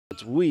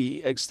that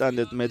we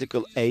extended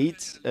medical aid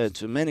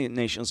to many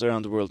nations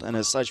around the world, and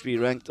as such we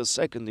ranked the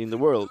second in the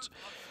world.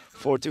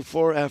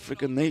 44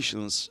 African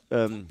nations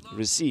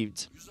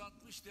received,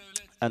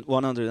 and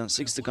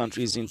 160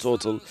 countries in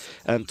total,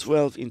 and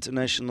 12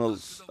 international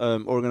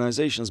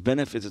organizations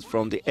benefited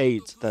from the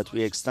aid that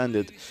we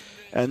extended.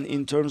 And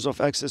in terms of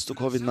access to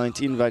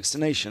COVID-19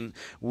 vaccination,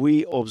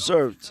 we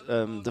observed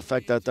the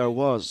fact that there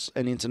was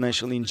an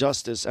international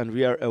injustice, and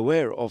we are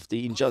aware of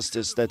the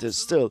injustice that is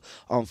still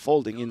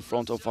unfolding in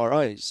front of our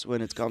eyes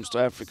when it comes to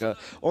Africa.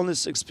 Only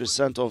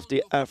 6% of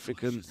the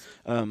African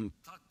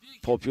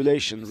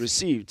population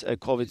received a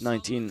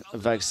COVID-19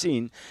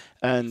 vaccine,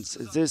 and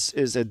this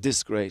is a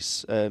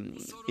disgrace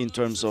in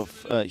terms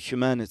of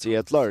humanity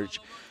at large.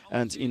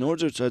 And in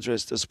order to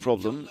address this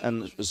problem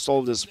and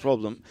solve this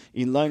problem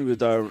in line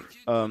with our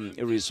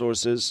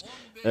resources,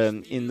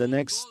 in the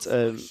next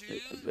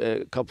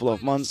couple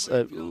of months,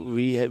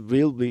 we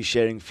will be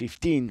sharing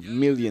 15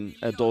 million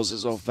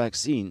doses of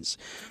vaccines,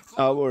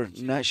 our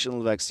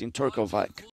national vaccine, TurkoVac.